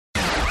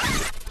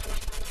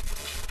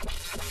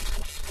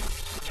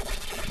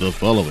The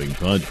following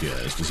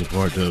podcast is a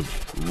part of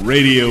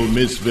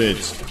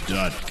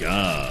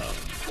RadioMisfits.com.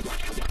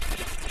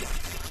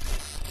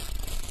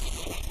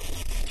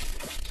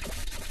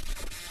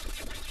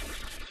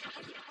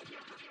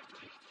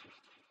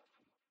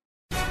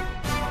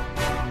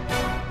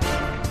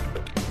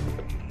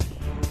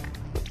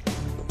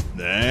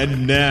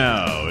 And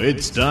now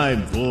it's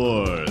time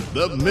for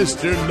the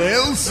Mr.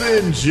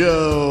 Nailsin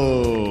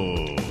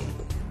Show.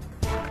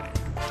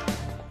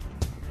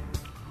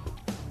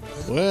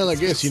 Well, I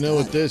guess you know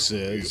what this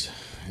is.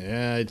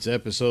 Yeah, it's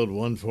episode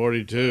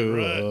 142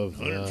 of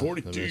the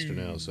Mr.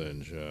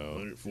 Nailsin Show.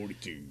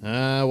 142.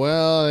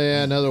 Well,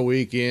 yeah, another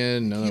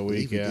weekend, another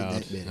week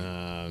out.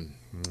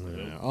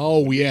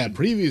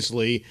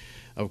 Previously,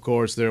 of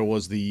course, there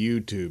was the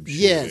YouTube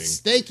shooting. Yes,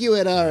 thank you,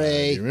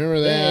 NRA. You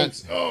remember that?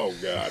 Thanks. Oh,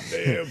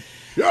 goddamn.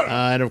 Shut up.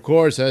 And of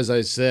course, as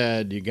I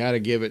said, you got to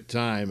give it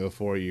time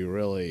before you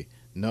really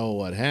know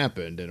what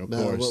happened. And of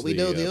course,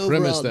 the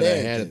premise that I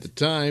had at the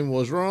time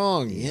was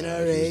wrong. The She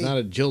NRA was not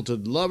a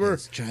jilted lover.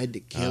 tried to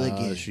kill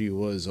again. She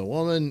was a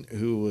woman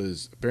who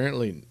was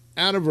apparently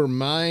out of her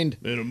mind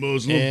And a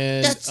Muslim.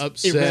 and That's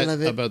upset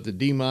irrelevant. about the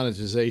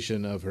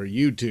demonetization of her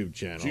YouTube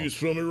channel. She was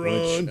from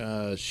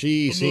Iran. Which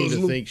she seemed to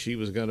Muslim. think she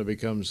was going to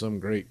become some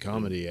great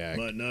comedy act.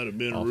 Might not have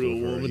been a Off real of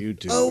her woman.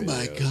 YouTube Oh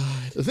my videos.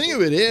 God! The thing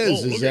of it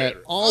is look that at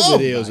her. all Oh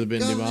videos my have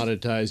been God.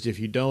 demonetized if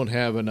you don't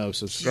have enough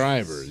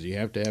subscribers. You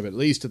have to have at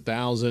least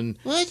 1,000.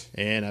 What?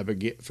 And I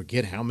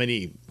forget how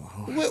many.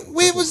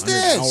 Where was 100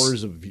 this?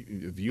 hours of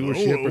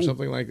viewership or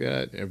something like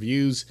that, or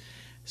views.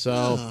 So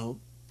Oh,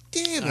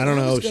 damn it! I don't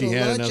know was if she gonna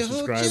had launch enough a whole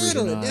subscribers or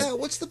channel, and not. now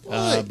what's the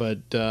point? but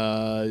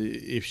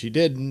if she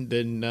didn't,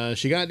 then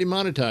she got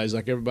demonetized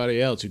like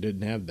everybody else who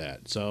didn't have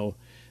that. So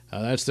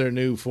that's their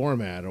new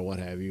format or what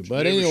have you.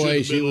 But never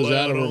anyway, should've she been was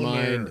out of her allowed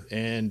on mind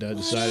and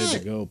decided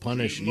to go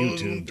punish Muslim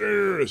YouTube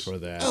terrorist. for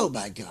that. Oh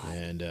my God!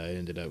 And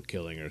ended up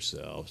killing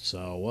herself.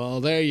 So,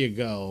 well, there you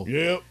go.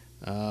 Yep.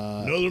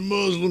 Another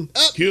Muslim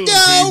killing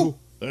no. people.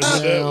 That's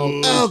what that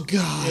was. Oh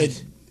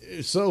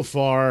God! So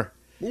far,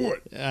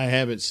 What? I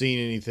haven't seen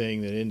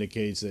anything that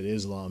indicates that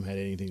Islam had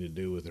anything to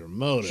do with her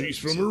motive. She's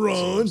from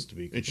Iran, to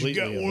be and she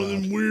got completely one of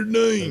about them weird a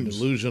names.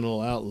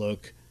 delusional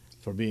outlook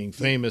for being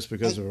famous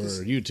because of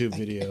her YouTube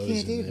videos,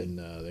 can't do and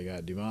then they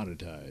got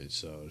demonetized.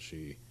 So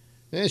she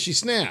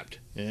snapped,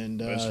 and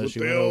That's what she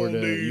they went over all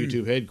to do.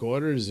 YouTube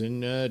headquarters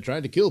and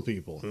tried to kill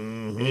people.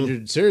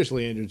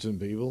 Seriously injured some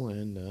people,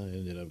 and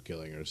ended up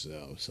killing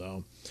herself.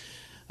 So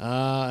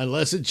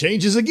unless it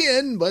changes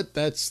again, but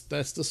that's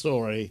the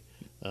story.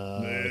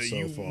 Now, So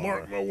you far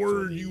mark my for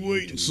word, the you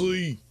wait and YouTube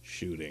see.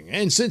 shooting.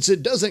 And since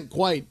it doesn't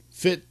quite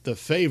fit the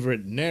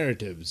favorite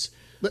narratives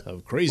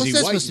of Crazy What's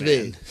that White supposed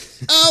Man, to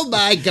be? Oh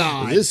my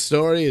God! this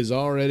story is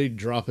already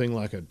dropping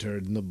like a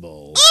turd in the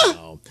bowl.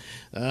 So,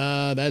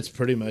 that's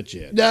pretty much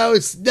it. No,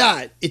 it's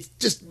not. It's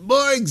just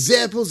more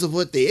examples of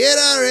what the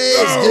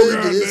NRA is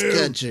doing to this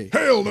goddamn. country.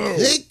 Hell no.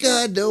 Thank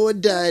God no one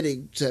died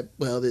except,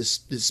 well, this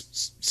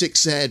sick,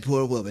 sad,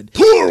 poor woman.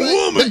 Poor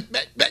woman.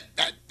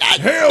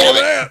 Hell damn it,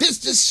 that. This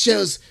just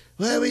shows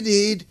why we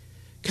need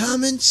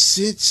common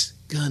sense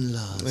gun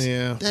laws.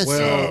 Yeah, That's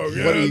well, all. Oh, What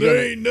God, are you there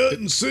gonna- ain't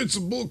nothing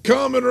sensible,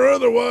 common or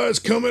otherwise,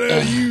 coming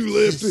out of you,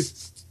 Lefty.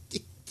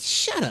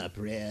 Shut up,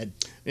 Red.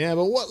 Yeah,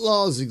 but what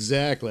laws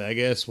exactly? I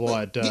guess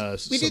what? we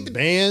Some need to-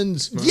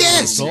 bans?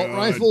 Yes! Assault God.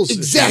 rifles? She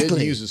Exactly.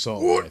 didn't use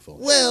assault What? rifle.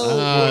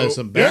 Well,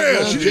 Some yeah,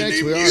 background she didn't checks. We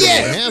even already use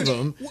it. have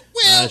them.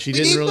 Well, She we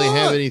didn't need really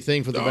have more.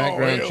 anything for the Oh,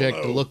 background hell check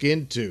no. to look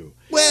into.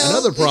 Well,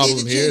 Another we problem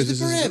need to here change is this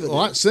the is a parameters.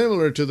 lot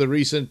similar to the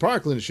recent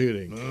Parkland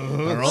shooting.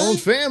 Her own What?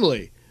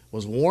 family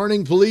was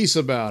warning police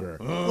about her.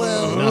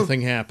 Well,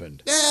 Nothing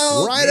happened.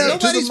 well, Right up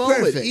to the nobody's moment,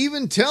 perfect.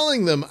 even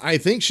telling them, I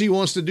think she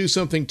wants to do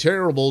something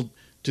terrible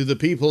to the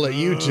people at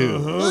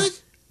YouTube.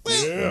 What?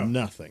 Well, Yeah.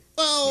 Nothing.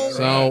 well,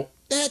 So,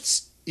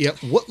 that's yeah,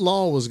 what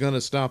law was going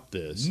to stop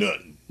this?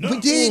 Nothing. we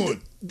Not did.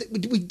 one.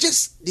 We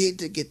just need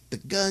to get the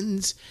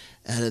guns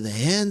out of the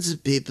hands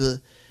of people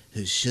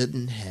who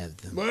shouldn't have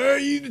them. Well,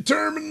 you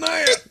determined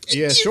that.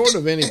 Yeah, short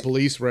of any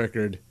police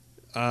record,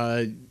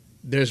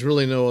 there's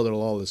really no other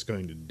law that's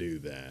going to do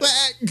that.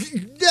 But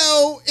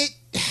no,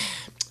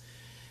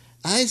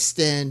 I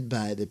stand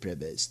by the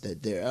premise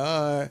that there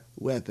are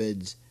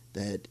weapons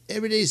that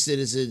everyday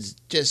citizens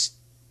just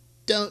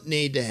don't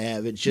need to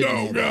have and shouldn't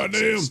No, have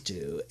goddamn. access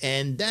to,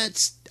 and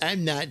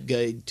I'm not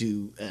going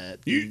to.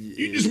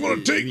 You just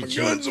want to take my reach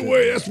out guns for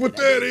away. That's what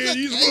that is.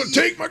 You just want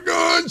to take my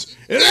guns,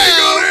 and it ain't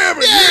gonna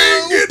happen. no.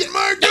 You ain't getting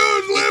my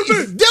guns,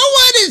 Lefty. No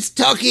one is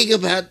talking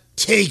about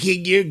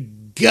taking your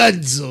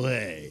guns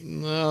away.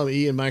 No,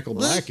 Ian Michael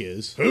Black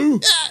is. Who?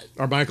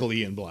 Or Michael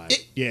Ian Black.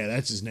 Yeah,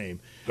 that's his name.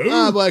 Who?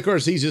 But of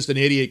course, he's just an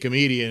idiot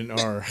comedian,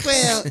 or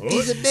Well,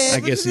 he's a man I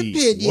with guess an he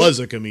opinion. was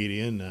a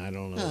comedian. I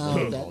don't know. Oh,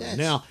 what to that- call him that's-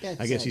 now, that's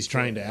I guess he's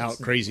trying to unfair. out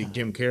crazy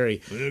Jim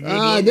Carrey. Yeah, good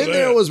luck Then with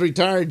there that. was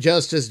retired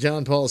Justice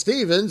John Paul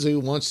Stevens, who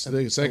wants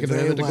the Second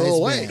very Amendment to wise go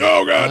away. man.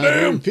 Oh,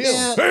 goddamn. Repeal.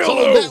 Yeah. Hell So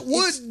no. that It's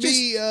would just-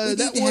 be we need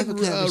that to have a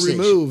would conversation.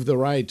 remove the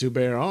right to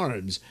bear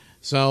arms.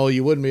 So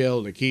you wouldn't be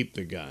able to keep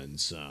the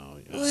guns. So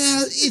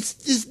Well,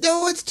 it's no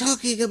one's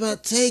talking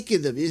about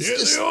taking them. It's Yeah,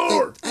 just they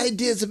are.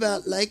 ideas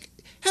about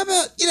how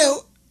about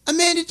a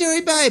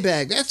mandatory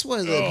buyback? That's one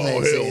of the Oh,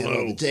 plans they hell have no.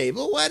 on the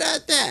table. Why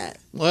not that?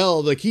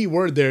 well, the key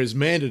word there is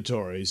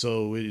mandatory.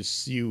 So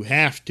you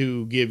have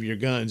to give your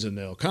guns, and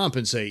they'll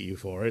compensate you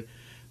for it.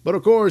 But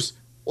of course,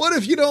 what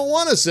if you don't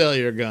want to sell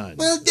your guns?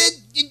 Well, then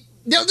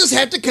they'll just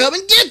have to come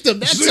and get them.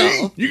 That's See,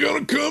 all. you're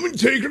gonna come and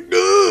take her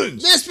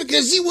guns. That's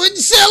because you wouldn't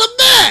sell them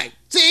back.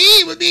 See,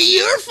 it would be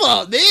your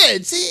fault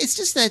then. See, it's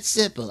just that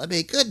simple. I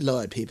mean, good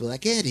Lord, people, I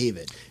can't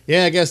even.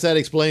 Yeah, I guess that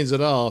explains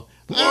it all.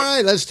 All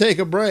right, let's take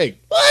a break.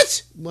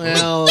 What?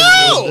 Well,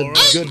 No!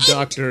 the good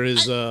doctor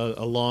is a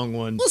long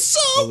one. Well, so?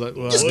 I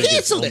Just think it's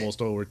cancel it.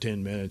 almost over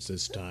 10 minutes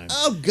this time.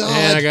 Oh, God.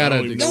 And I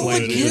gotta No explain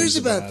one it cares is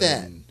about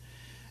that. And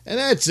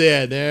that's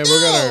it. There,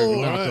 we're gonna No.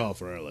 knock All right.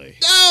 off early.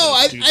 No,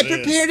 That's too I bad.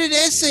 prepared an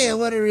essay I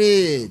want to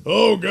read.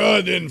 Oh,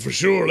 God, then for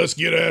sure, let's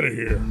get out of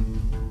here.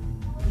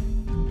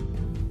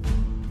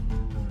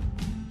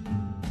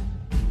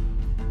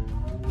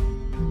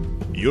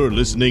 You're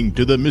listening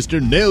to the Mr.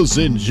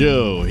 Nailsin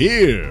Show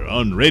here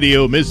on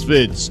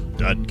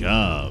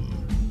RadioMisfits.com.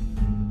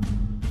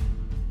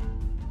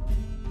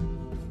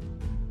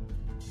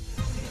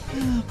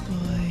 Oh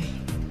boy.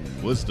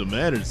 What's the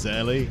matter,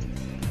 Sally?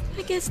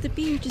 I guess the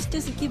beer just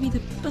doesn't give me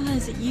the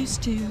buzz it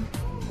used to.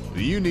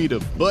 You need a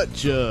butt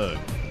chug.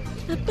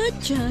 A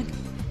butt chug?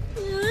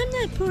 No, I'm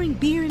not pouring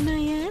beer in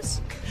my ass.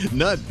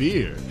 Not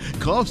beer.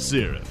 Cough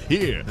syrup.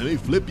 Here, let me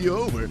flip you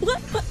over.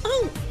 What?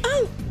 Oh,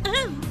 ow.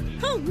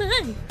 Oh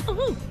my.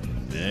 Oh.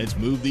 Let's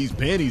move these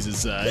panties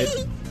aside.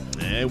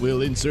 And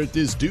we'll insert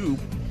this tube.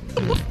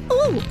 Oh,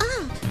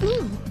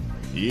 ooh.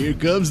 Here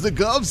comes the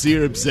cough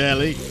syrup,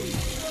 Sally.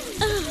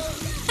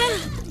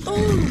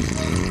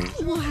 Oh.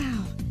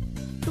 Wow.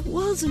 The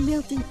walls are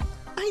melting.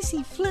 I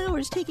see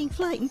flowers taking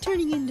flight and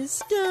turning into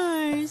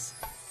stars.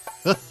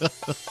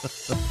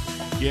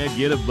 Can't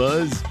get a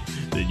buzz?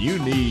 Then you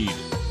need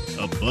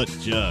a butt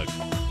chug.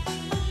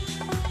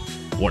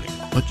 Warning,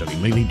 butt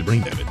chugging may lead to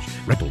brain damage,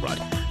 rectal rot,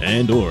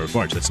 and or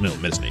farts that smell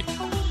medicine-y.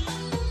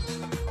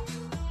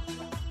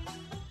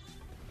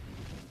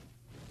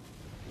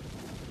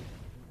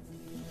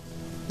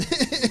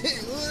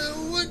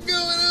 What's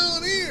going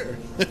on here?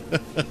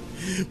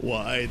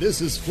 Why,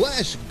 this is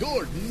Flash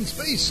Gordon,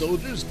 Space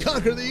Soldiers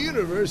Conquer the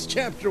Universe,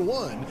 Chapter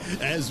 1,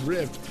 as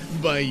riffed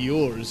by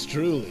yours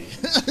truly.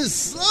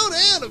 Slow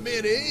down a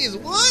minute, Hayes.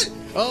 What?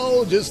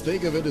 Oh, just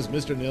think of it as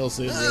Mr.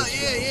 Nailsin. Oh,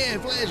 yeah,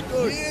 Flash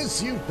Gordon.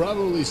 Yes, you've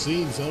probably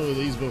seen some of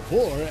these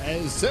before,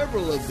 as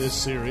several of this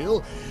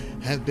serial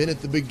have been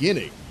at the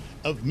beginning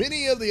of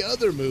many of the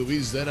other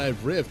movies that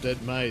I've riffed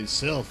at my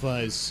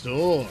Selfie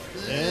store.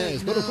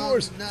 Yes, but of no,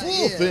 course, not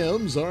full yet.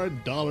 films are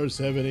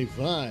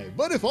 $1.75.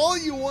 But if all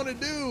you want to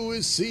do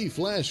is see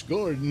Flash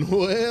Gordon,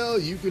 well,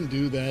 you can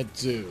do that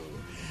too.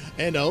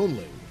 And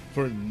only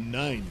for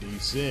 90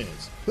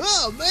 cents.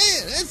 Oh, man,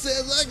 that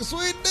sounds like a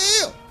sweet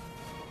deal.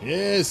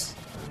 Yes,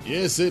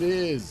 it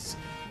is.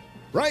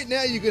 Right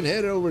now you can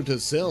head over to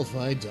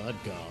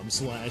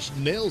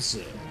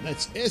sellfy.com/Nailsin.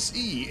 That's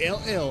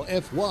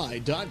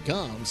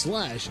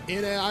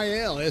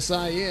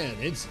SELLFY.com/NAILSIN.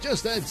 It's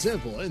just that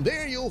simple. And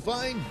there you'll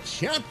find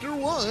Chapter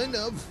 1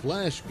 of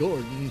Flash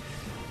Gordon,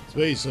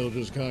 Space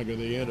Soldiers Conquer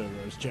the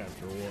Universe,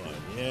 Chapter 1.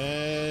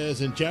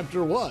 Yes, in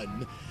Chapter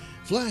 1,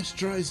 Flash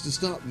tries to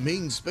stop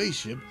Ming's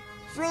spaceship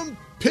from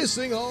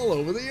pissing all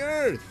over the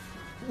Earth.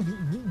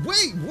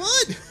 Wait,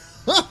 what?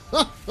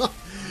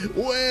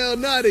 Well,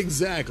 not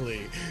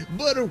exactly.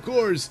 But of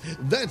course,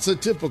 that's a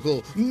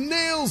typical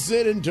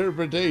Nailsin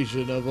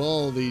interpretation of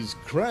all these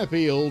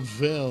crappy old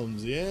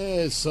films.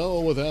 Yes, so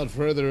without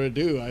further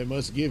ado, I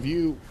must give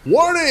you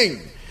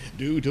warning!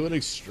 Due to an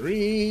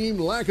extreme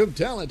lack of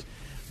talent,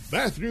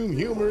 bathroom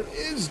humor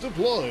is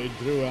deployed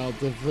throughout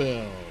the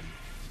film.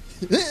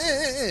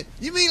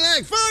 You mean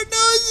like fart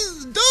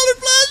noises and toilet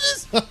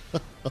flushes?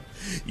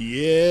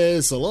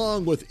 Yes,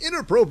 along with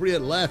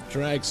inappropriate laugh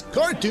tracks,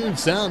 cartoon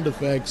sound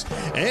effects,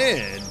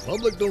 and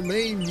public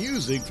domain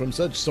music from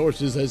such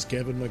sources as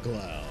Kevin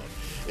MacLeod.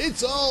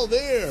 It's all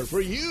there for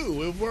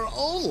you for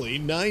only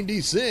 90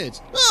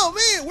 cents. Oh,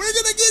 man, where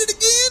can I get it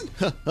again?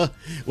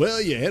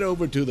 Well, you head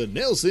over to the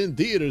Nailsin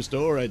Theater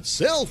Store at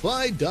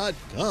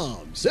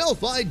sellfy.com.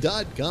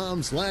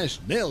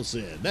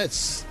 Sellfy.com/Nailsin.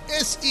 That's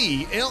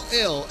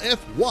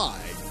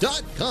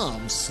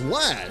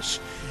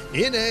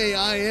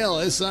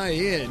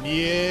SELLFY.com/NAILSIN.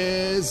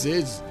 Yes,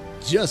 it's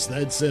just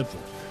that simple.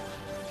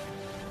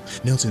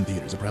 Nailsin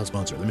Theater is a proud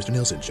sponsor of the Mr.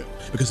 Nailsin Show,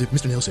 because if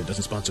Mr. Nailsin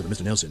doesn't sponsor the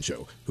Mr. Nailsin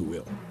Show, who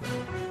will?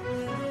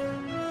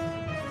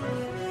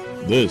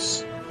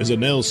 This is a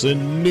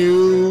Nailsin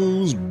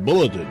News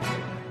Bulletin.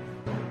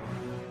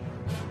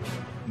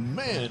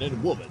 Man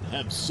and woman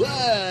have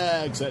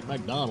sex at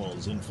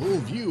McDonald's in full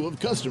view of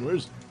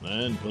customers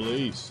and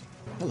police.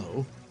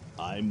 Hello,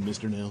 I'm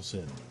Mr.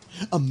 Nailsin.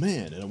 A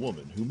man and a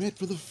woman who met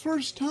for the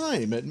first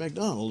time at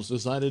McDonald's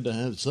decided to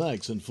have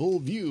sex in full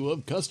view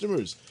of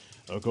customers,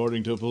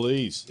 according to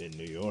police in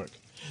New York.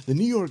 The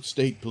New York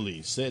State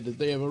Police said that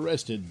they have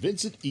arrested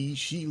Vincent E.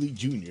 Sheely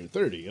Jr.,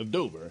 30, of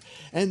Dover,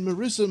 and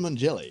Marissa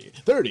Mangelli,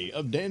 30,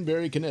 of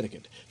Danbury,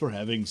 Connecticut, for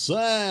having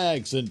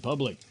sex in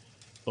public.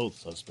 Both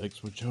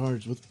suspects were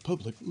charged with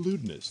public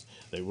lewdness.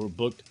 They were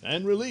booked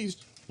and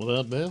released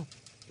without bail.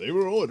 They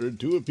were ordered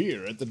to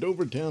appear at the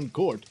Dover Town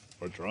Court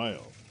for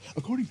trial.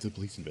 According to the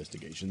police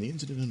investigation, the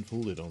incident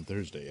unfolded on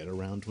Thursday at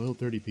around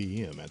 12:30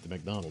 p.m. at the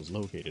McDonald's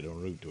located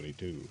on Route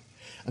 22.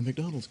 A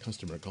McDonald's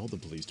customer called the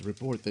police to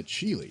report that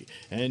Sheely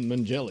and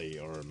Mangelli,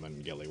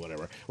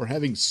 whatever, were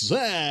having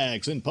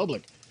sex in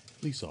public.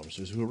 Police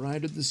officers who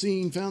arrived at the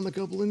scene found the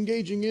couple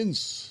engaging in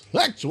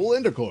sexual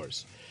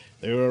intercourse.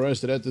 They were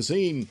arrested at the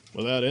scene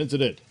without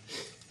incident.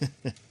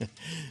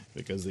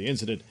 Because the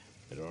incident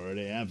had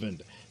already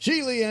happened.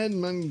 Sheely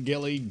and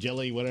Mangelli,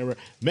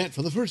 met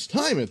for the first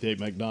time at the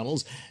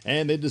McDonald's,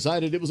 and they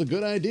decided it was a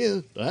good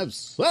idea to have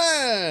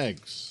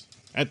sex.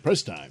 At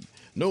press time,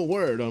 no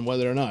word on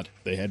whether or not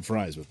they had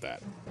fries with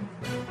that.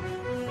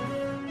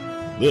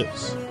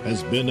 This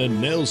has been a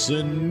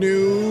Nailsin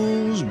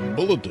News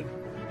Bulletin.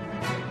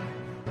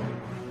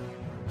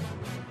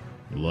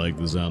 Like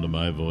the sound of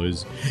my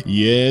voice?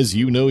 Yes,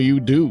 you know you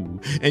do.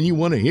 And you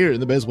want to hear it in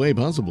the best way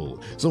possible.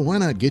 So why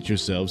not get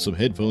yourself some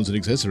headphones and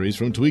accessories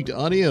from Tweaked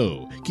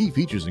Audio? Key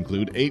features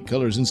include 8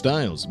 colors and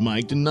styles,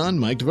 mic'd and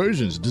non-mic'd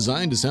versions,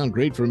 designed to sound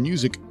great for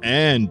music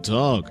and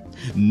talk.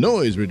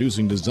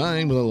 Noise-reducing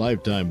design with a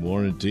lifetime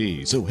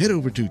warranty. So head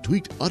over to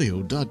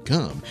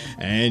tweakedaudio.com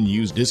and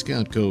use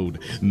discount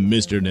code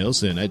Mr.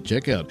 Nailsin at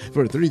checkout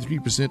for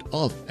 33%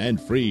 off and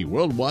free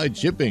worldwide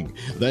shipping.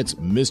 That's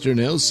Mr.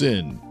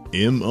 Nailsin.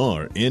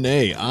 MRNAILSIN.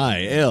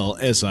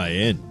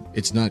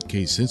 It's not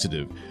case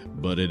sensitive,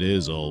 but it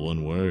is all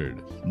one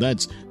word.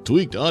 That's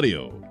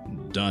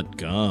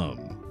tweakedaudio.com.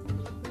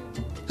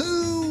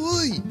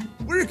 Hooey!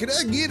 Where could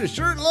I get a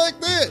shirt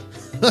like that?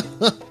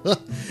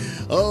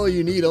 Oh,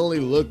 you need only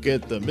look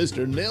at the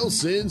Mr.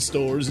 Nailsin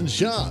stores and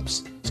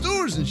shops.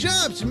 Stores and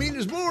shops? You mean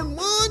there's more than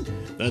one?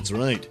 That's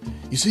right.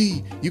 You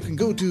see, you can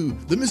go to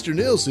the Mr.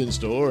 Nailsin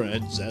store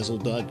at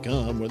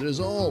Zazzle.com where there's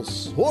all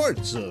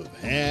sorts of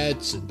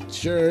hats and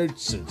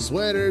shirts and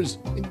sweaters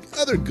and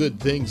other good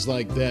things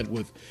like that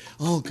with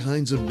all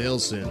kinds of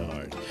Nailsin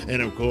art.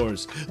 And of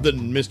course, the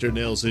Mr.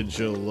 Nailsin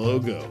Show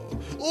logo.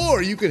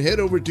 Or you can head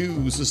over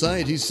to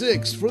Society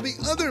 6 for the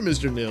other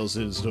Mr.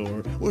 Nailsin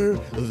store where,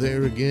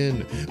 there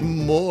again,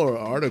 more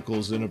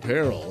articles and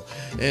apparel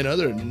and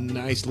other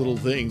nice little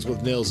things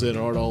with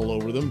Nailsin art all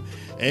over them.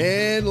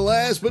 And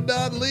last but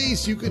not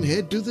least, you can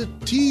head to the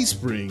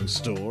Teespring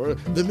store,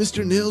 the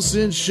Mr.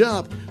 Nailsin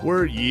shop,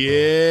 where,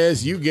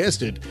 yes, you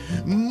guessed it,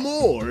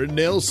 more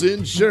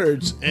Nailsin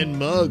shirts and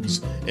mugs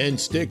and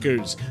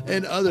stickers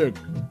and other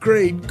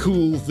great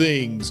cool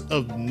things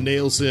of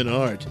Nailsin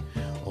art.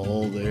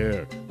 All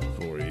there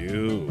for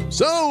you.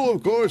 So,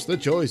 of course, the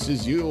choice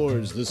is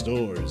yours. The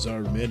stores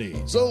are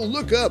many. So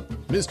look up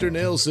Mr.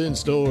 Nailsin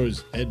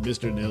stores and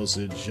Mr.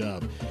 Nailsin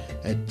shop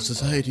at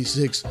Society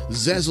 6,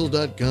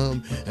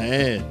 Zazzle.com,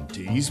 and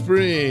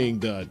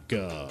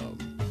Teespring.com.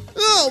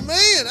 Oh,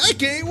 man, I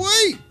can't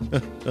wait!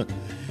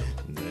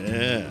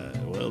 Yeah,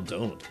 well,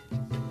 don't.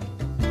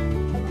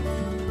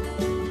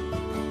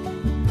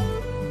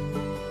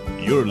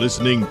 You're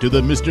listening to the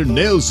Mr.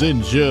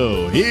 Nailsin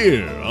Show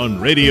here on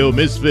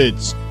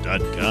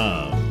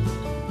RadioMisfits.com.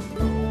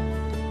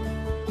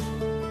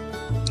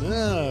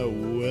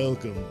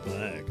 Welcome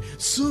back.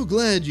 So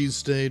glad you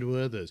stayed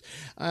with us.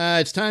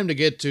 It's time to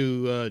get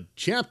to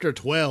Chapter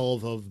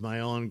 12 of my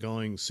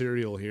ongoing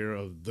serial here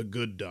of The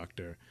Good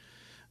Doctor.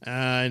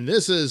 And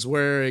this is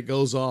where it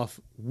goes off,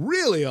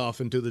 really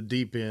off into the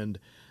deep end.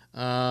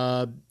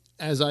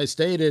 As I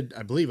stated,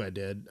 I believe I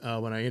did,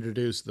 when I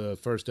introduced the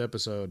first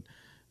episode,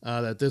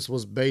 that this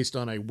was based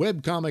on a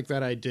webcomic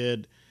that I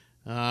did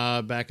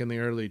back in the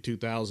early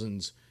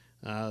 2000s.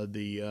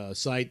 The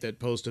site that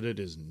posted it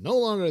is no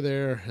longer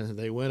there.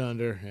 They went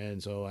under,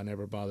 and so I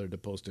never bothered to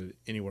post it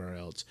anywhere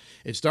else.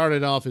 It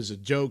started off as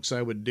jokes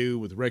I would do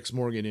with Rex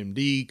Morgan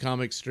MD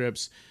comic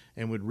strips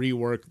and would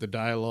rework the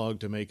dialogue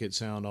to make it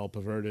sound all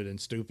perverted and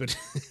stupid.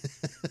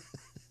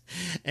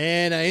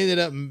 And I ended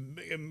up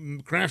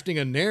crafting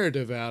a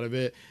narrative out of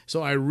it,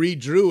 so I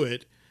redrew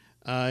it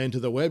into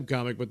the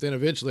webcomic, but then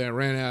eventually I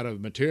ran out of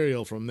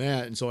material from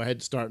that, and so I had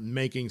to start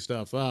making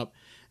stuff up,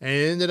 and I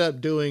ended up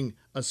doing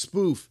a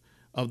spoof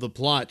of the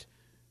plot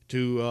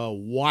to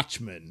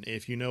Watchmen.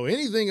 If you know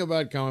anything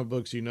about comic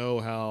books, you know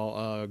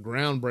how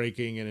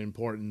groundbreaking and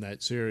important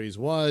that series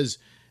was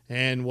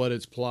and what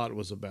its plot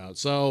was about.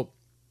 So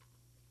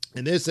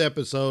in this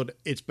episode,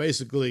 it's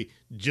basically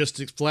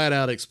just flat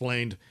out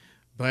explained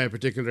by a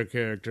particular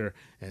character,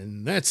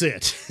 and that's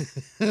it.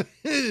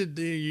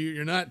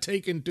 You're not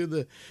taken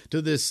to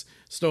this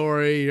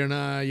story. You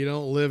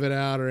don't live it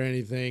out or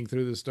anything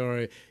through the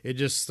story. It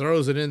just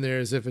throws it in there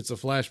as if it's a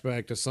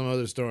flashback to some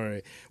other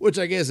story, which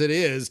I guess it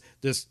is,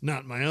 just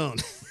not my own.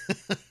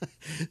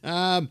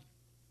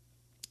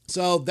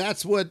 So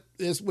that's what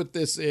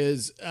this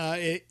is.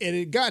 And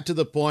it got to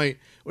the point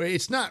where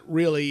it's not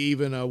really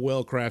even a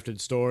well-crafted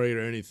story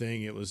or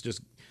anything. It was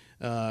just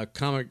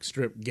comic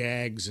strip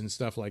gags and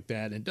stuff like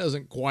that. It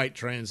doesn't quite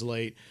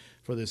translate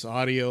for this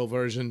audio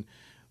version,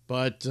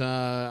 but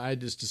I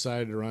just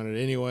decided to run it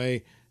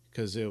anyway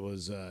because it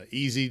was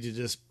easy to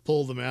just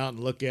pull them out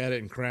and look at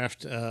it and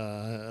craft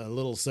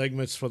little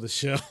segments for the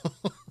show.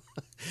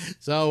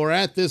 So we're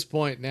at this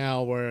point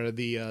now where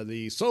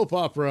the soap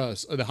opera,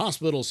 the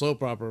hospital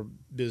soap opera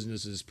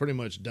business is pretty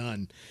much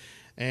done.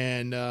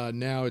 And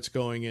now it's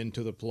going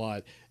into the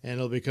plot, and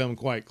it'll become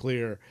quite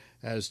clear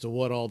as to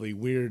what all the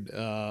weird,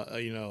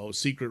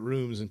 secret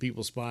rooms and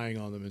people spying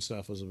on them and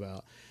stuff was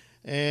about.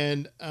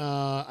 And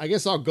I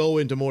guess I'll go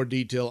into more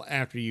detail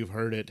after you've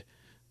heard it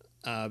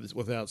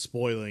without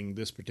spoiling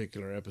this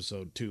particular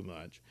episode too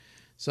much.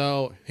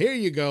 So here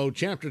you go,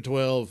 Chapter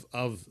 12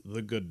 of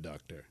The Good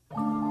Doctor.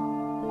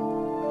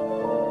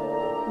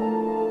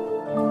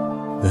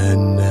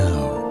 And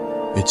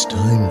now it's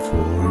time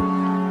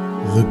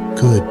for The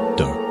Good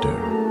Doctor.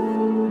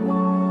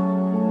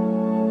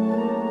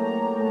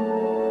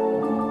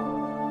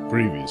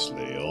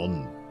 Previously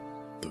on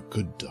The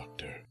Good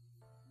Doctor.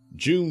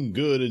 June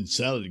Good and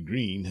Salad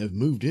Green have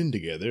moved in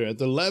together at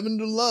the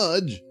Lavender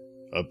Lodge,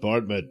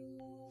 apartment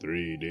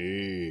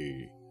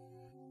 3D.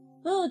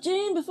 Oh,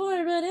 Jane, before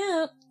I run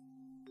out.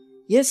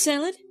 Yes,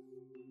 Salad?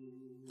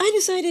 I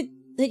decided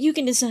that you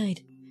can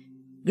decide.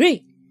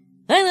 Great.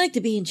 I like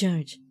to be in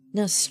charge.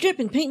 Now strip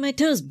and paint my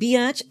toes,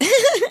 biatch.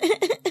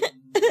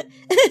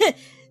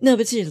 No,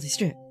 but seriously,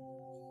 strip.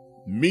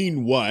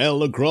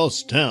 Meanwhile,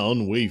 across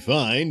town, we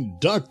find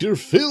Dr.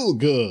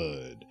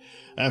 Feelgood.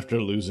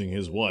 After losing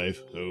his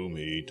wife, whom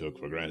he took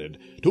for granted,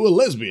 to a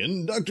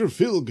lesbian, Dr.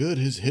 Feelgood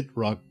has hit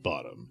rock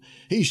bottom.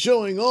 He's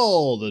showing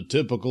all the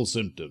typical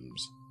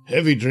symptoms.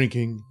 Heavy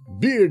drinking,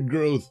 beard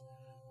growth,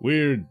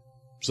 weird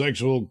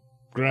sexual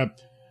crap.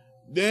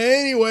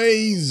 Anyway,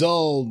 he's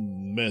all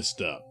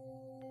messed up.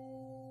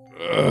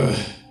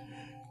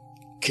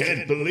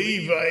 Can't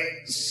believe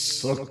I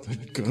sucked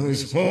that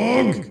guy's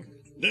hog.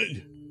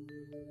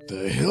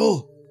 The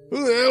hell?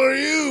 Who the hell are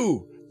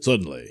you?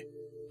 Suddenly,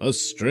 a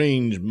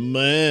strange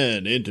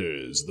man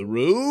enters the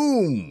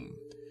room,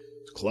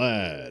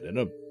 clad in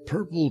a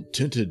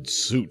purple-tinted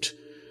suit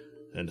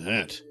and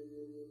hat,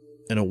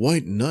 and a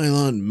white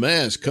nylon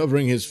mask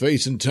covering his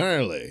face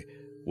entirely,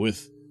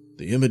 with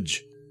the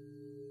image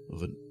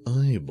of an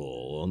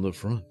eyeball on the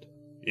front.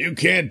 You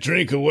can't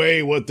drink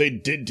away what they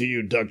did to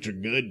you, Dr.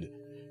 Good.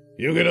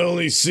 You can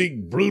only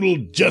seek brutal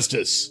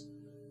justice,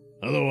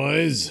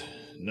 otherwise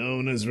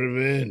known as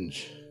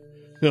revenge.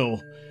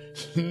 No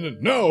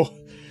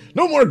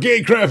more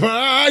gay crap.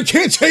 I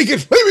can't take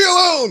it. Leave me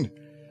alone.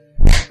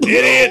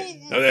 Idiot.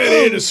 I'm not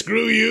here to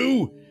screw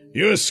you.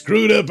 You're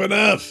screwed up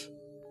enough.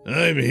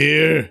 I'm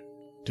here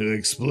to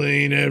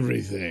explain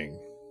everything.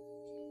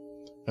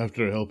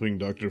 After helping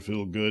Dr.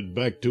 Feelgood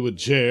back to a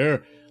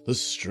chair, the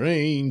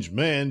strange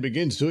man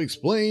begins to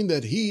explain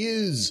that he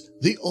is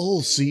the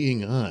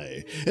all-seeing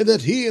eye, and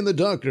that he and the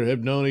doctor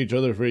have known each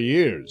other for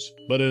years,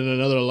 but in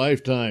another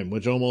lifetime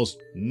which almost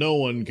no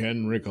one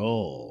can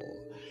recall.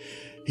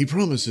 He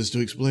promises to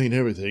explain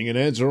everything and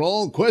answer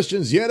all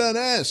questions yet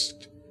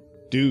unasked,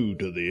 due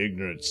to the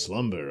ignorant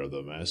slumber of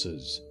the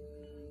masses.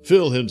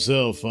 Phil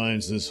himself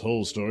finds this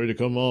whole story to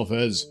come off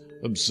as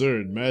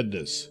absurd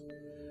madness.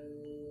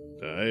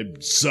 I'm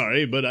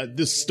sorry, but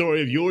this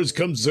story of yours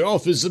comes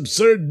off as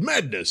absurd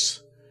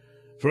madness.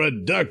 For a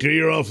doctor,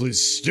 you're awfully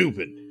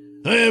stupid.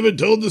 I haven't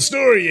told the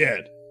story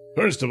yet.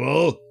 First of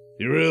all,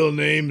 your real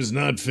name is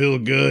not Phil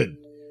Good.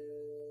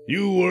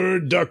 You were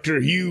Dr.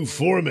 Hugh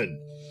Foreman,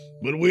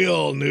 but we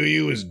all knew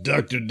you as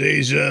Dr.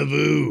 Deja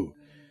Vu.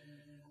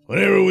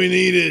 Whenever we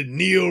needed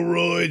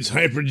neoroids,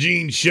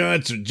 hypergene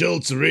shots, or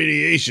jolts of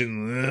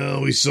radiation,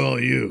 well, we saw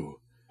you.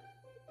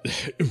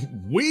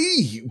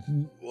 We?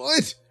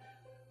 What?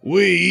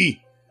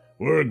 We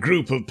were a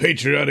group of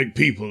patriotic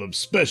people of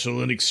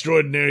special and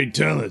extraordinary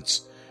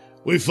talents.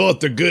 We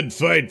fought the good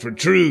fight for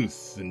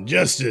truth and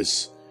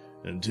justice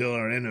until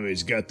our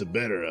enemies got the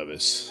better of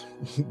us.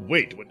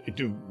 Wait,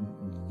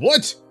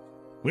 what?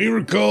 We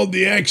were called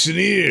the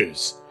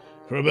Actioneers.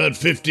 For about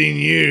 15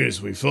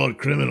 years, we fought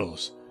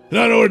criminals.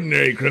 Not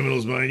ordinary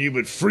criminals, mind you,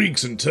 but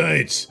freaks and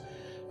tights.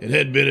 It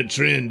had been a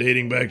trend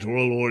dating back to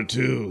World War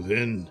II.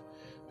 Then,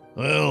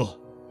 well,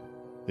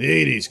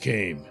 the 80s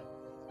came.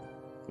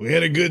 We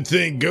had a good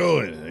thing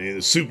going. I mean, the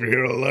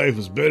superhero life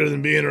was better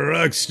than being a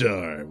rock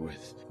star,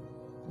 with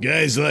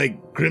guys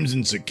like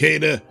Crimson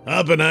Cicada,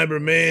 Oppenheimer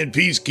Man,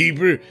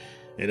 Peacekeeper,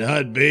 and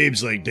hot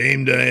babes like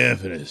Dame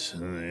Diaphanous.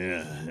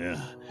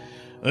 Yeah.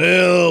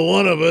 Well,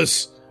 one of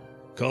us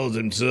calls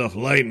himself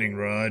Lightning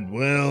Rod.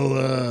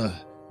 Well,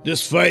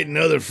 just fighting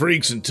other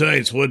freaks and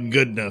tights wasn't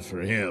good enough for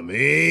him.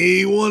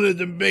 He wanted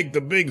to make the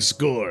big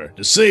score,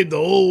 to save the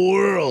whole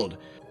world.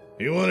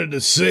 He wanted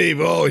to save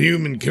all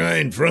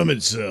humankind from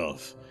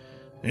itself.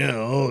 You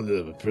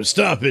know, to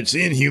stop its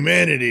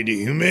inhumanity to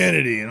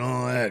humanity and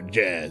all that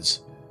jazz.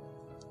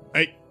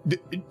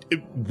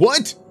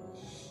 What?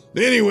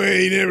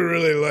 Anyway, he never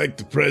really liked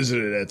the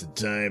president at the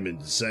time and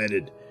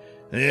decided,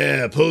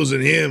 opposing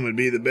him would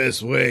be the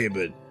best way.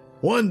 But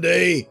one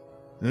day,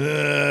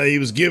 He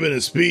was giving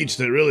a speech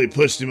that really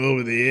pushed him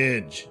over the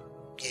edge.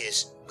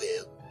 Yes,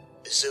 well,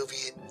 the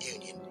Soviet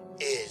Union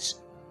is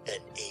an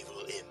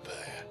evil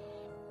empire.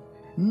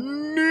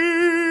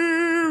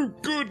 No!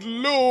 Good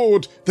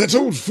Lord! That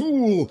old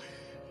fool!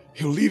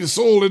 He'll lead us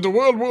all into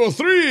World War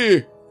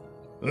III!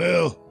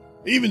 Well,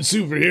 even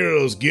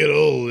superheroes get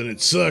old and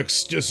it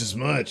sucks just as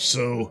much,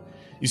 so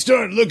you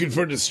start looking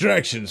for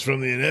distractions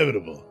from the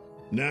inevitable.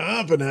 Now,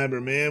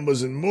 Oppenheimer man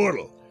was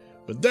immortal,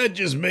 but that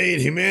just made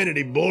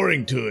humanity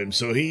boring to him,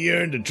 so he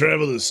yearned to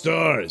travel the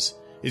stars.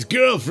 His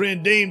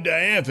girlfriend, Dame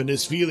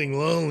Diaphanous, feeling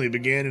lonely,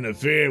 began an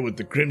affair with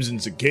the Crimson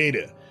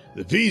Cicada.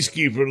 The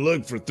Peacekeeper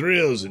looked for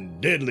thrills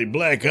and deadly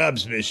black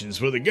ops missions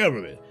for the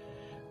government.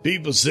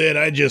 People said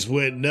I just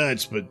went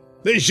nuts, but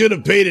they should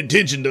have paid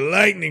attention to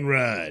Lightning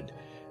Rod.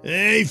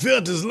 He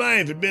felt his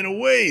life had been a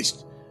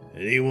waste,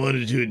 and he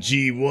wanted to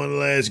achieve one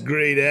last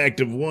great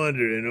act of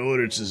wonder in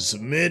order to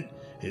cement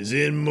his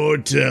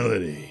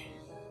immortality.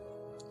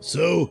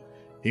 So,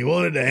 he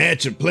wanted to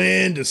hatch a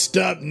plan to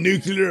stop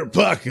nuclear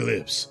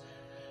apocalypse.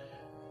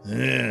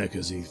 Yeah,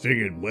 because he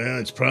figured, well,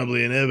 it's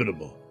probably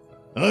inevitable.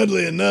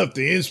 Oddly enough,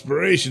 the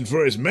inspiration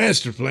for his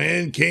master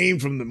plan came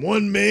from the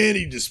one man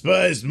he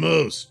despised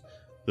most,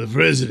 the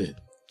president.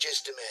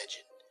 Just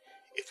imagine,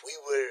 if we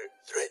were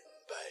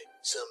threatened by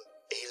some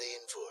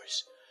alien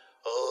force,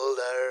 all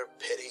our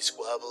petty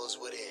squabbles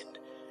would end,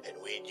 and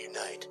we'd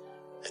unite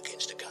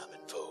against a common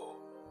foe.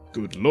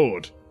 Good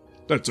Lord,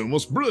 that's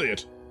almost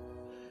brilliant.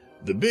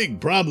 The big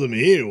problem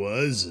here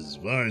was, as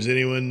far as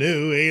anyone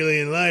knew,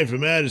 alien life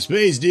from outer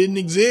space didn't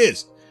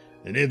exist.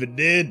 And if it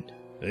did,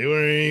 they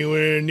weren't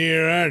anywhere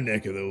near our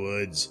neck of the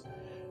woods.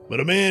 But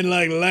a man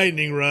like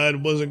Lightning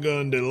Rod wasn't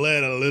going to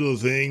let a little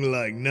thing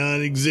like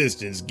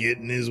non-existence get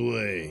in his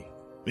way.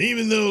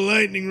 Even though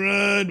Lightning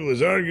Rod was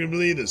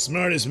arguably the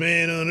smartest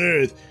man on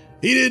Earth,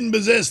 he didn't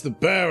possess the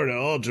power to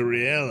alter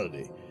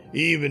reality,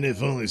 even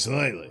if only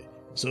slightly.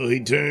 So he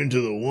turned to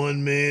the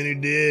one man who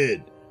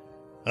did.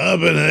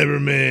 Oppenheimer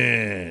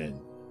Man.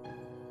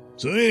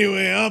 So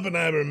anyway,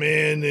 Oppenheimer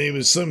Man, he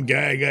was some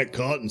guy got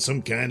caught in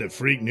some kind of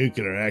freak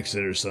nuclear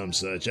accident or some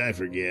such, I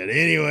forget.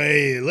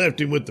 Anyway, it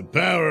left him with the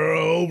power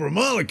over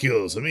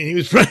molecules. I mean, he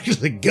was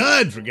practically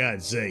God, for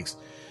God's sakes.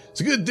 It's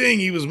a good thing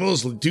he was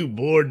mostly too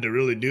bored to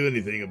really do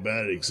anything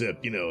about it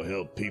except,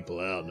 help people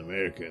out in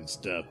America and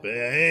stuff. But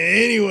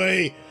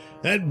anyway,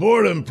 that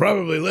boredom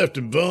probably left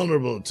him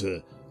vulnerable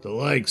to the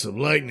likes of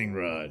Lightning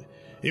Rod.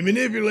 He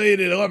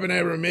manipulated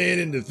Oppenheimer Man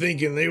into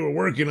thinking they were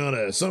working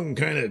on some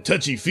kind of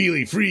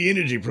touchy-feely free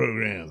energy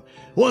program.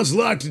 Once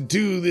locked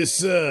into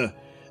this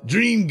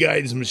dream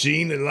guidance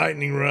machine that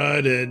Lightning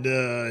Rod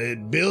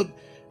had built,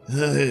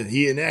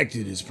 he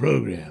enacted his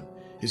program.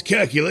 His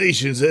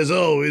calculations, as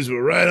always,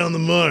 were right on the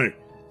mark.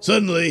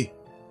 Suddenly,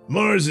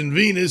 Mars and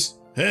Venus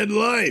had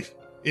life.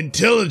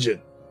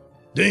 Intelligent,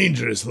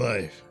 dangerous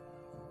life.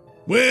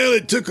 Well,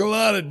 it took a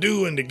lot of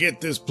doing to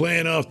get this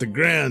plan off the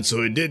ground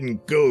so it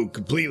didn't go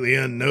completely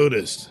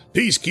unnoticed.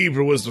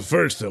 Peacekeeper was the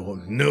first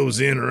to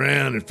nose in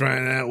around and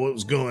find out what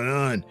was going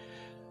on.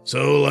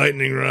 So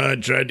Lightning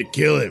Rod tried to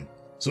kill him.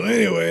 So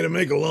anyway, to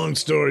make a long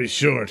story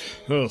short,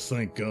 oh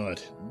thank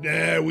God,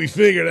 we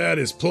figured out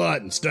his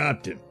plot and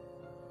stopped him.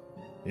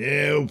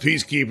 Yeah, old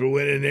Peacekeeper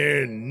went in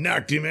there and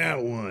knocked him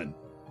out one.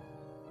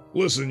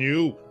 Listen,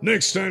 you,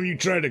 next time you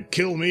try to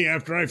kill me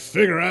after I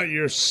figure out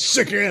your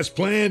sick-ass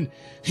plan,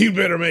 you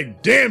better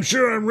make damn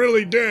sure I'm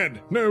really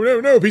dead. No,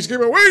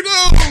 Peacekeeper, wait,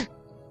 no!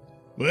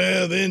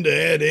 Well, then to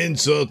add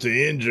insult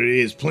to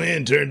injury, his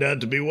plan turned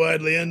out to be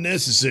widely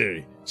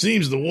unnecessary.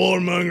 Seems the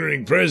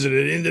warmongering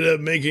president ended up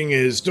making a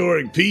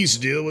historic peace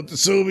deal with the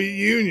Soviet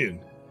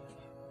Union.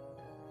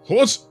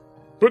 What?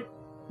 But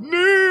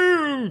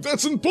no,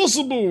 that's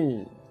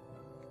impossible!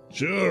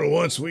 Sure,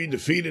 once we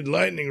defeated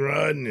Lightning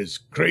Rod and his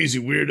crazy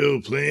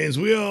weirdo plans,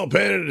 we all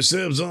patted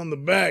ourselves on the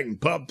back and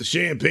popped the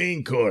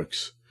champagne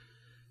corks.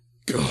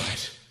 God,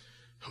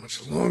 how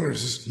much longer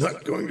is this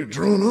nut going to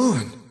drone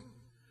on?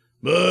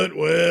 But,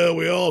 well,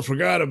 we all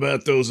forgot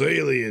about those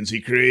aliens he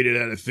created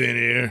out of thin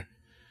air.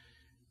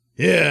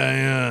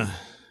 Yeah,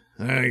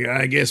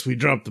 I guess we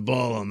dropped the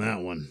ball on that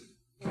one.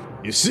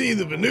 You see,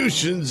 the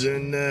Venusians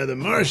and the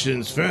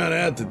Martians found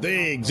out that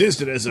they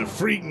existed as a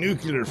freak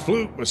nuclear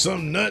fluke with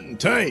some nut and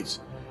tights.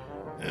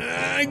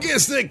 I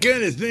guess that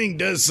kind of thing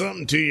does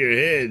something to your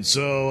head,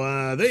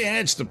 so they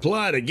hatched a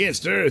plot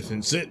against Earth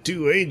and sent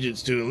 2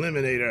 agents to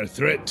eliminate our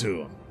threat to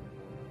them.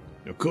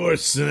 Of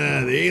course,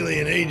 the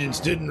alien agents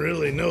didn't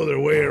really know their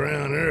way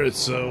around Earth,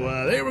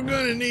 so they were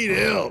going to need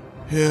help.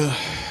 Yeah,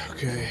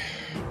 okay.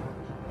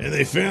 And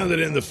they found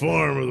it in the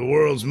form of the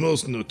world's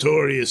most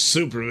notorious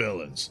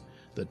supervillains.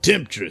 The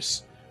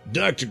Temptress,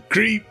 Dr.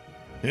 Creep,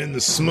 and the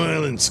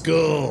Smiling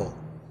Skull.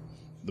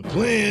 The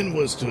plan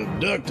was to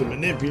abduct and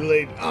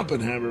manipulate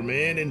Oppenheimer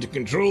Man into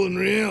controlling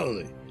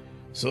reality.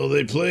 So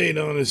they played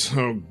on his...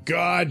 Oh,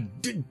 God.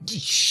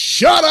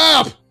 Shut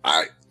up!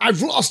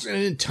 I've lost an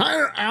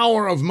entire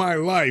hour of my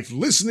life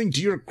listening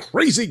to your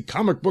crazy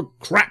comic book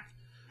crap.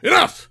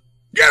 Enough!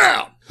 Get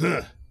out!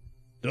 Huh.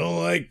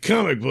 Don't like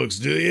comic books,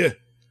 do you?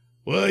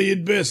 Well,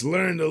 you'd best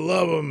learn to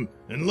love 'em,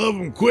 and love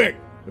 'em quick,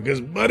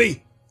 because,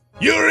 buddy,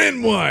 you're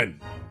in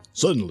one!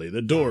 Suddenly,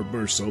 the door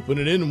bursts open,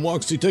 and in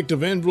walks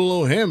Detective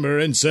Angelo Hammer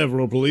and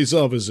several police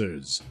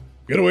officers.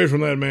 Get away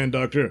from that man,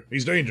 Doctor.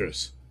 He's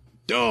dangerous.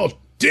 Oh,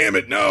 damn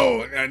it,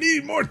 no! I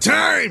need more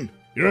time!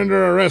 You're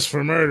under arrest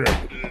for murder.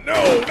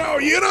 No,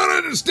 you don't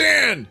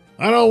understand!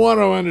 I don't want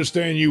to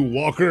understand you,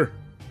 Walker.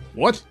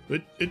 What?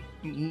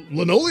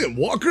 Linoleum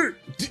Walker?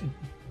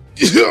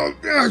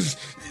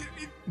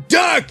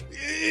 Doc!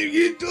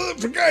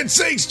 For God's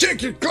sakes,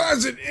 check your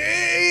closet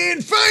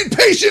and find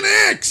Patient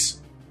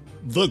X!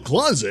 The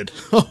closet?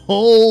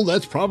 Oh,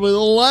 that's probably the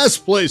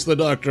last place the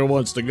doctor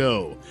wants to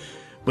go.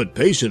 But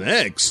Patient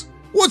X?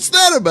 What's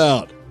that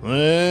about?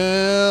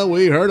 Well,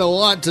 we heard a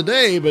lot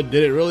today, but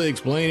did it really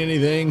explain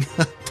anything?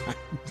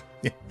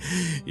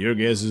 Your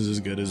guess is as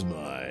good as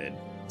mine.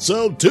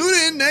 So tune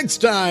in next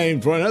time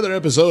for another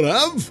episode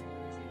of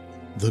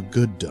The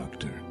Good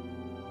Doctor.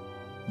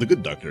 The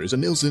Good Doctor is a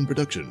Nailsin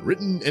production,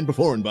 written and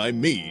performed by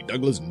me,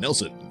 Douglas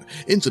Nelson.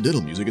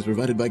 Incidental music is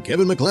provided by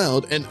Kevin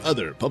MacLeod and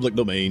other public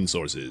domain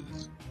sources.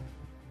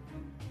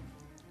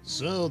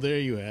 So there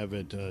you have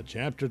it,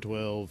 Chapter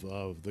 12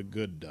 of The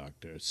Good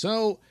Doctor.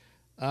 So,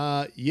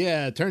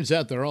 it turns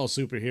out they're all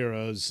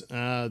superheroes.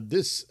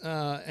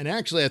 And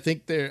actually I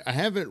think I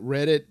haven't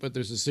read it, but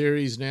there's a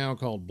series now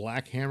called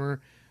Black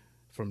Hammer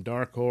from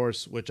Dark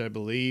Horse, which I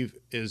believe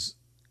is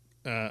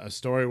a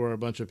story where a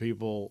bunch of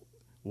people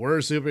were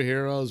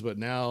superheroes, but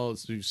now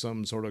through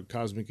some sort of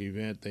cosmic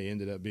event, they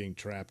ended up being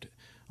trapped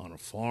on a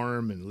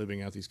farm and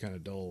living out these kind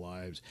of dull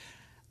lives.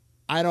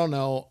 I don't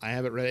know. I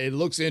haven't read it. It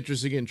looks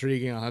interesting,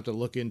 intriguing. I'll have to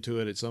look into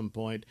it at some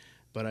point,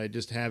 but I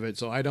just have it.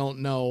 So I don't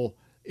know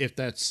if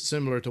that's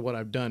similar to what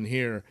I've done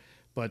here,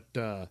 but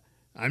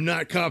I'm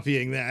not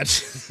copying that.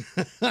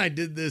 I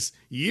did this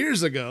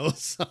years ago.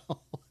 So,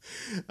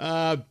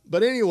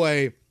 but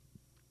anyway,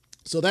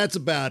 so that's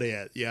about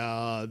it.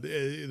 Yeah,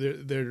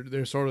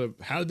 they're sort of,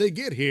 how did they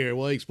get here?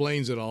 Well, he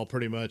explains it all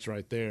pretty much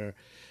right there.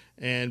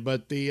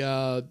 But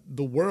the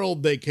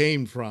world they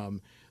came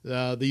from,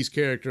 these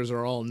characters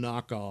are all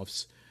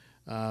knockoffs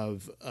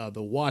of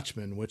the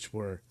Watchmen, which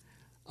were,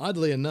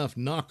 oddly enough,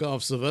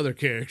 knockoffs of other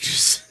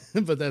characters.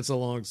 But that's a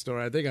long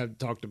story. I think I've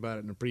talked about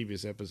it in a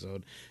previous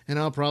episode, and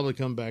I'll probably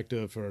come back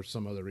to it for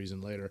some other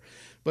reason later.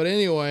 But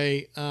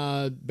anyway,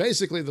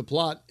 basically the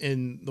plot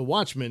in The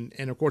Watchmen,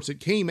 and of course it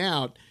came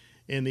out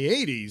in the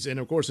 80s, and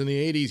of course in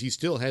the 80s you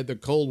still had the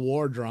Cold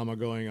War drama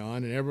going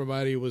on, and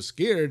everybody was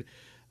scared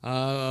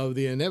of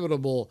the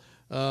inevitable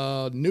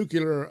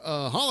nuclear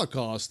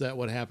holocaust that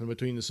would happen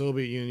between the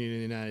Soviet Union and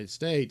the United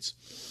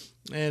States.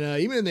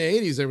 And even in the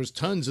 80s, there was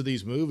tons of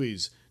these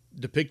movies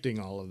depicting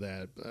all of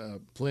that,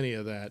 plenty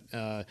of that.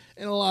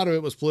 And a lot of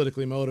it was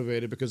politically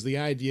motivated because the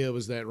idea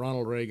was that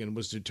Ronald Reagan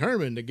was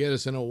determined to get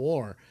us in a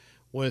war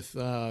with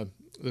the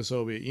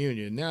Soviet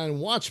Union. Now, in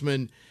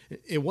Watchmen,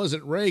 it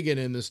wasn't Reagan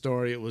in the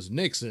story, it was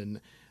Nixon.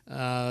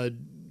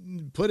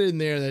 Put in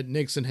there that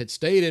Nixon had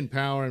stayed in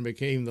power and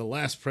became the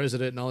last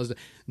president and all this.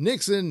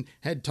 Nixon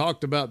had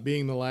talked about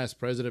being the last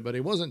president, but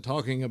he wasn't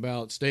talking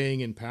about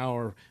staying in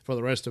power for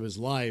the rest of his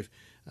life.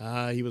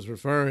 He was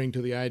referring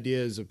to the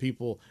ideas of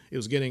people. It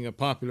was getting a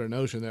popular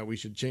notion that we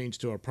should change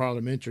to a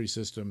parliamentary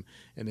system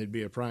and there'd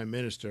be a prime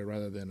minister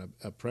rather than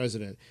a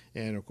president.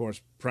 And of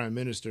course, prime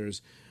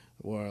ministers,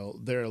 well,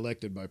 they're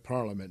elected by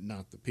parliament,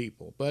 not the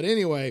people. But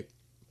anyway,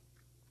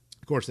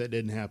 of course, that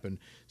didn't happen.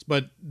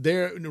 But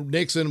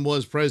Nixon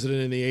was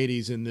president in the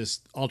 80s in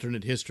this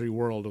alternate history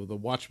world of the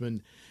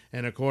Watchmen.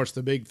 And of course,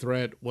 the big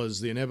threat was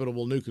the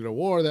inevitable nuclear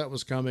war that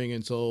was coming.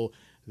 And so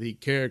the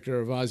character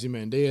of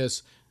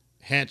Ozymandias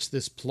hatched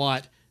this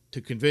plot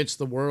to convince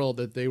the world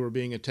that they were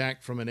being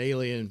attacked from an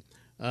alien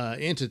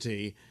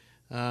entity.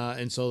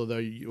 And so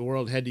the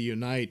world had to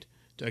unite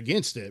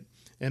against it.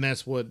 And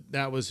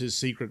that was his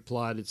secret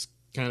plot. It's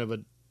kind of a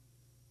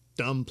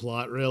dumb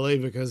plot, really,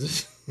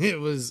 because it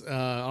was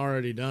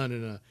already done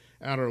in a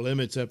Outer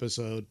Limits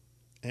episode,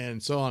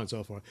 and so on and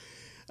so forth.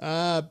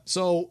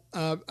 So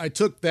I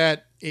took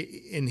that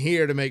in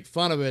here to make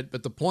fun of it,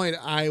 but the point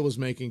I was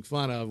making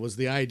fun of was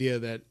the idea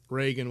that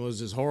Reagan was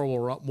this horrible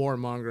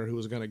warmonger who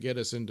was going to get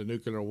us into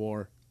nuclear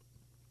war,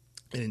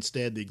 and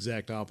instead the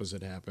exact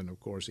opposite happened. Of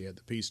course, he had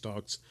the peace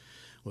talks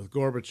with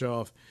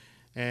Gorbachev,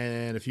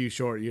 and a few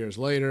short years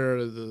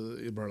later,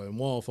 the Berlin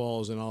Wall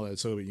falls and all that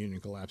Soviet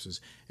Union collapses,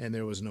 and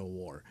there was no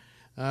war.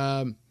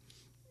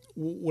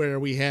 Where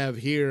we have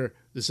here,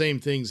 the same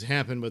things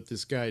happen, but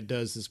this guy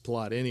does this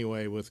plot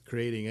anyway with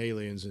creating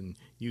aliens and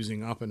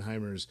using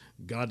Oppenheimer's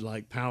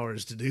godlike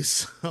powers to do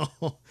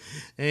so.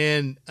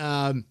 And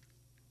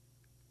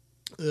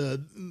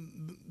the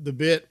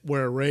bit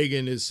where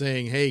Reagan is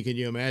saying, hey, can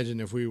you imagine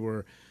if we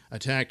were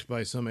attacked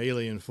by some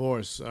alien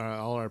force,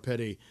 all our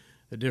petty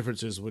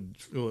differences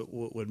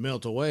would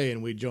melt away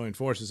and we'd join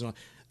forces. And all.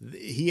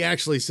 He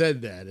actually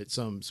said that at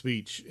some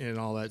speech and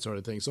all that sort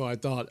of thing. So I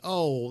thought,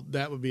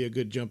 that would be a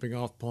good jumping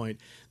off point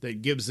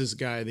that gives this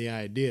guy the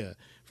idea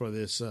for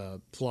this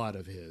plot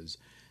of his.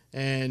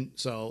 And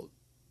so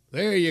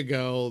there you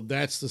go.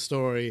 That's the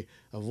story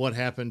of what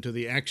happened to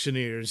the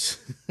Actioneers.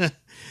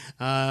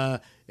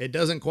 It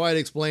doesn't quite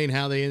explain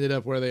how they ended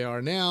up where they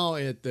are now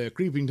at the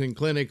Creepington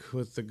Clinic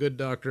with the good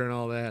doctor and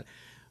all that,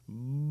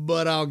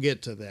 but I'll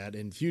get to that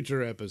in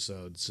future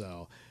episodes.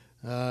 So,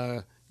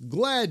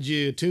 glad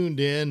you tuned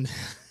in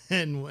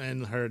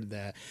and heard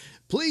that.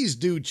 Please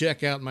do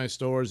check out my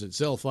stores at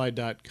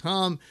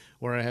sellfy.com,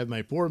 where I have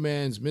my poor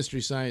man's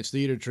Mystery Science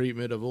Theater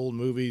treatment of old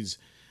movies,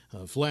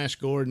 Flash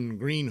Gordon,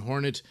 Green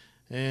Hornet,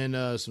 and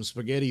some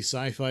spaghetti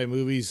sci-fi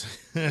movies.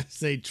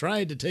 They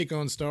tried to take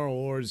on Star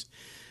Wars.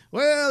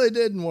 Well, it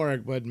didn't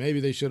work, but maybe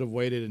they should have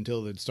waited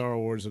until the Star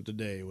Wars of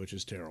today, which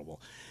is terrible.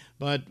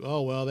 But,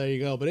 oh well, there you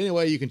go. But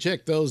anyway, you can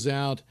check those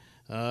out.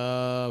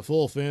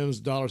 Full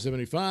films,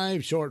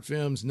 $1.75. Short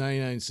films,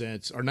 99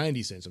 cents, or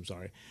 90 cents, I'm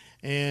sorry.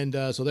 And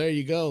so there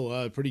you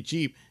go. Pretty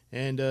cheap.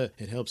 And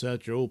it helps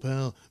out your old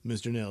pal,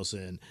 Mr.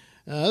 Nailsin.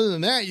 Other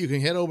than that, you can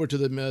head over to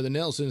the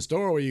Nailsin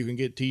store, where you can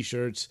get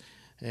t-shirts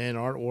and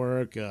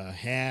artwork,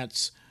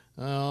 hats,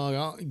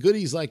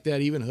 goodies like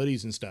that, even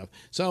hoodies and stuff.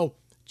 So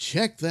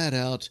check that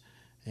out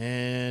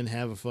and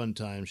have a fun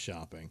time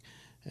shopping.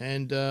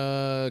 And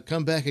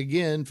come back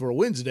again for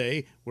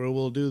Wednesday, where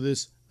we'll do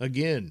this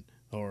again,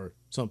 or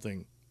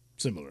something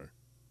similar.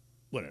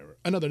 Whatever.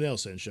 Another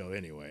Nailsin show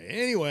anyway.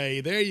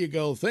 Anyway, there you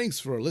go. Thanks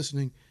for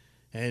listening.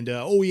 And,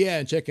 oh yeah,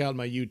 and check out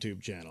my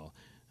YouTube channel.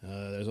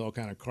 There's all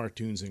kind of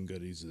cartoons and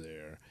goodies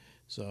there.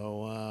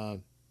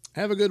 So,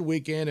 have a good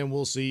weekend, and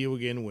we'll see you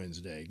again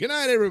Wednesday. Good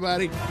night,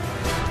 everybody.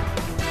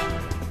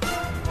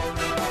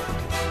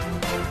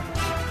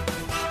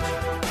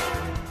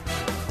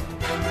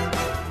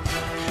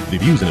 The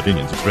views and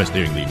opinions expressed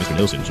during the Mr.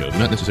 Nailsin Show do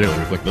not necessarily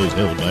reflect those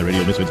held by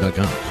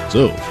RadioMisfits.com.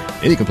 So,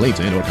 any complaints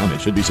and or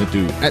comments should be sent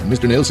to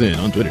 @Mr. Nailsin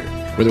on Twitter,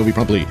 where they will be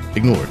promptly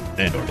ignored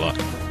and or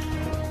blocked.